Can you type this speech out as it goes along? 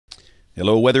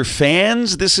Hello, weather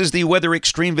fans. This is the Weather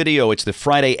Xtreme video. It's the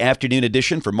Friday afternoon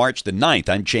edition for March the 9th.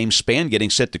 I'm James Spann, getting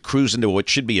set to cruise into what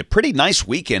should be a pretty nice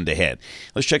weekend ahead.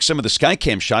 Let's check some of the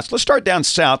Skycam shots. Let's start down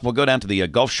south. We'll go down to the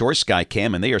Gulf Shore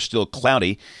Skycam, and they are still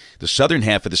cloudy. The southern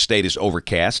half of the state is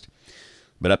overcast.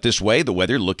 But up this way, the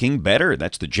weather looking better.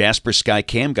 That's the Jasper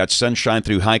Skycam. Got sunshine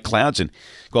through high clouds. And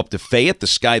go up to Fayette. The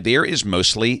sky there is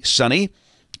mostly sunny.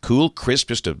 Cool, crisp,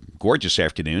 just a gorgeous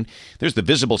afternoon. There's the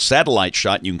visible satellite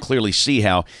shot. You can clearly see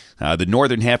how the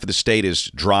northern half of the state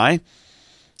is dry,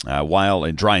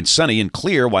 dry and sunny and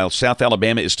clear, while South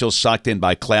Alabama is still socked in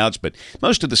by clouds. But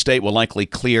most of the state will likely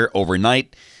clear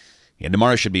overnight. And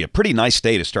tomorrow should be a pretty nice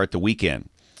day to start the weekend.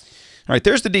 All right,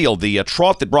 there's the deal. The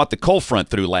trough that brought the cold front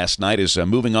through last night is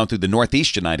moving on through the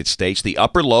northeast United States. The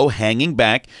upper low hanging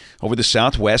back over the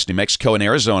southwest, New Mexico and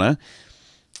Arizona.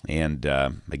 And,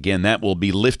 again, that will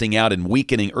be lifting out and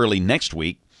weakening early next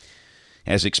week.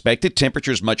 As expected,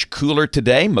 temperatures much cooler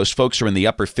today. Most folks are in the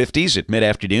upper 50s at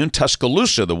mid-afternoon.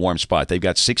 Tuscaloosa, the warm spot. They've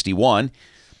got 61.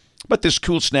 But this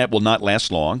cool snap will not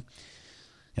last long.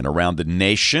 And around the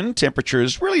nation,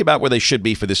 temperatures really about where they should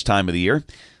be for this time of the year.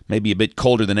 Maybe a bit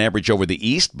colder than average over the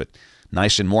east, but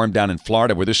nice and warm down in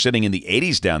Florida, where they're sitting in the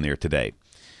 80s down there today.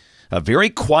 A very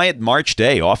quiet March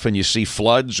day. Often you see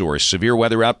floods or severe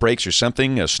weather outbreaks or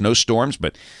something, snowstorms,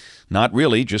 but not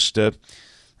really, just a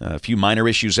few minor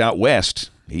issues out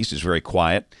west. The east is very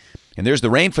quiet. And there's the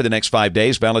rain for the next 5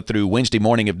 days, valid through Wednesday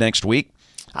morning of next week.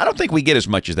 I don't think we get as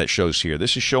much as that shows here.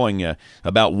 This is showing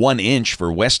about 1 inch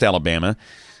for West Alabama.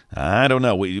 I don't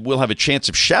know. We'll have a chance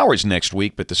of showers next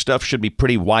week, but the stuff should be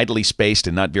pretty widely spaced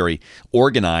and not very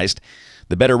organized.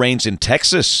 The better rains in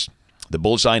Texas, the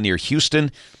bullseye near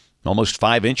Houston, almost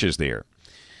 5 inches there.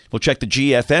 We'll check the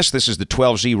GFS. This is the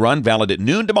 12Z run, valid at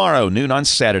noon tomorrow, noon on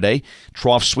Saturday.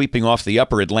 Trough sweeping off the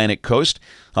upper Atlantic coast.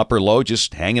 Upper low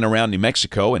just hanging around New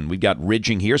Mexico, and we've got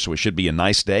ridging here, so it should be a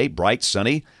nice day. Bright,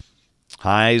 sunny.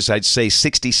 Highs, I'd say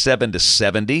 67 to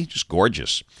 70. Just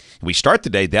gorgeous. We start the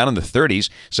day down in the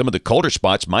 30s. Some of the colder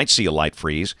spots might see a light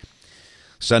freeze.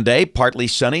 Sunday, partly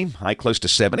sunny, high close to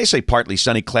 70. They say partly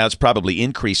sunny, clouds probably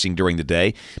increasing during the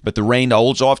day, but the rain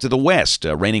holds off to the west,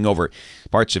 raining over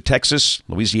parts of Texas,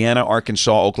 Louisiana,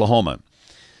 Arkansas, Oklahoma.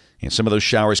 And some of those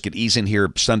showers could ease in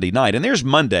here Sunday night. And there's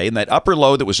Monday, and that upper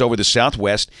low that was over the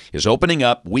southwest is opening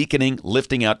up, weakening,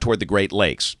 lifting out toward the Great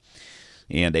Lakes.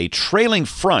 And a trailing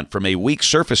front from a weak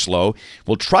surface low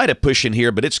will try to push in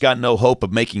here, but it's got no hope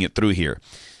of making it through here.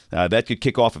 That could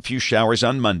kick off a few showers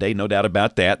on Monday, no doubt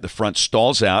about that. The front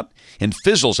stalls out and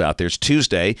fizzles out. There's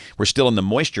Tuesday. We're still in the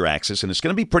moisture axis, and it's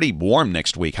going to be pretty warm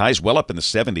next week. Highs well up in the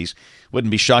 70s. Wouldn't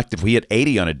be shocked if we hit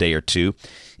 80 on a day or two.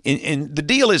 And the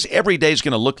deal is every day is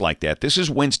going to look like that. This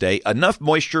is Wednesday. Enough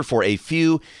moisture for a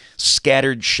few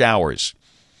scattered showers,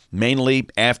 mainly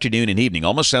afternoon and evening.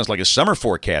 Almost sounds like a summer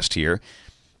forecast here.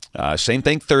 Same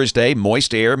thing Thursday,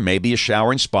 moist air, maybe a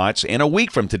shower in spots. And a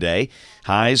week from today,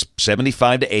 highs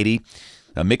 75 to 80,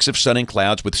 a mix of sun and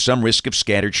clouds with some risk of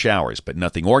scattered showers, but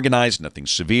nothing organized, nothing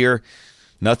severe,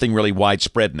 nothing really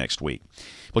widespread next week.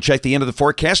 We'll check the end of the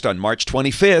forecast on March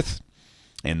 25th,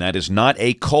 and that is not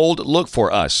a cold look for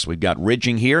us. We've got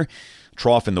ridging here.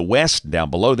 Trough in the west,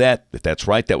 down below that. If that's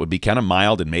right, that would be kind of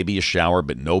mild and maybe a shower,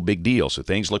 but no big deal. So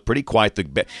things look pretty quiet.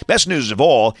 The best news of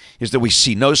all is that we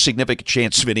see no significant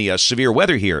chance of any severe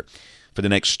weather here for the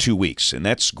next 2 weeks. And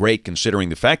that's great considering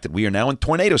the fact that we are now in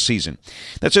tornado season.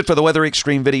 That's it for the Weather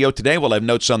Xtreme video today. We'll have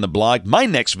notes on the blog. My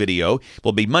next video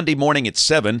will be Monday morning at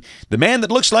 7. The man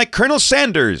that looks like Colonel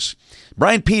Sanders,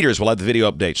 Brian Peters, will have the video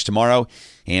updates tomorrow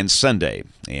and Sunday.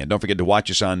 And don't forget to watch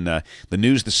us on the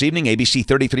news this evening, ABC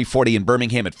 3340 in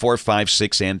Birmingham at 4, 5,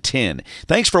 6, and 10.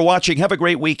 Thanks for watching. Have a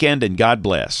great weekend, and God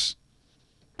bless.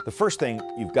 The first thing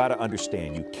you've got to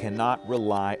understand, you cannot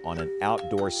rely on an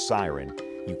outdoor siren.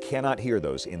 You cannot hear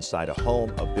those inside a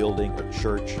home, a building, a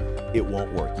church. It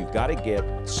won't work. You've got to get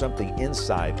something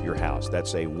inside your house.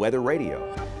 That's a weather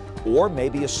radio or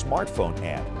maybe a smartphone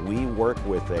app. We work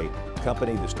with a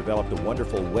company that's developed a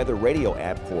wonderful weather radio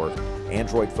app for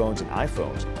Android phones and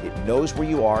iPhones. It knows where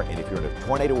you are, and if you're in a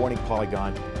tornado warning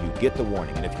polygon, you get the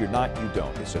warning. And if you're not, you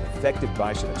don't. It's an effective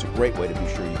device, and it's a great way to be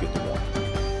sure you get the warning.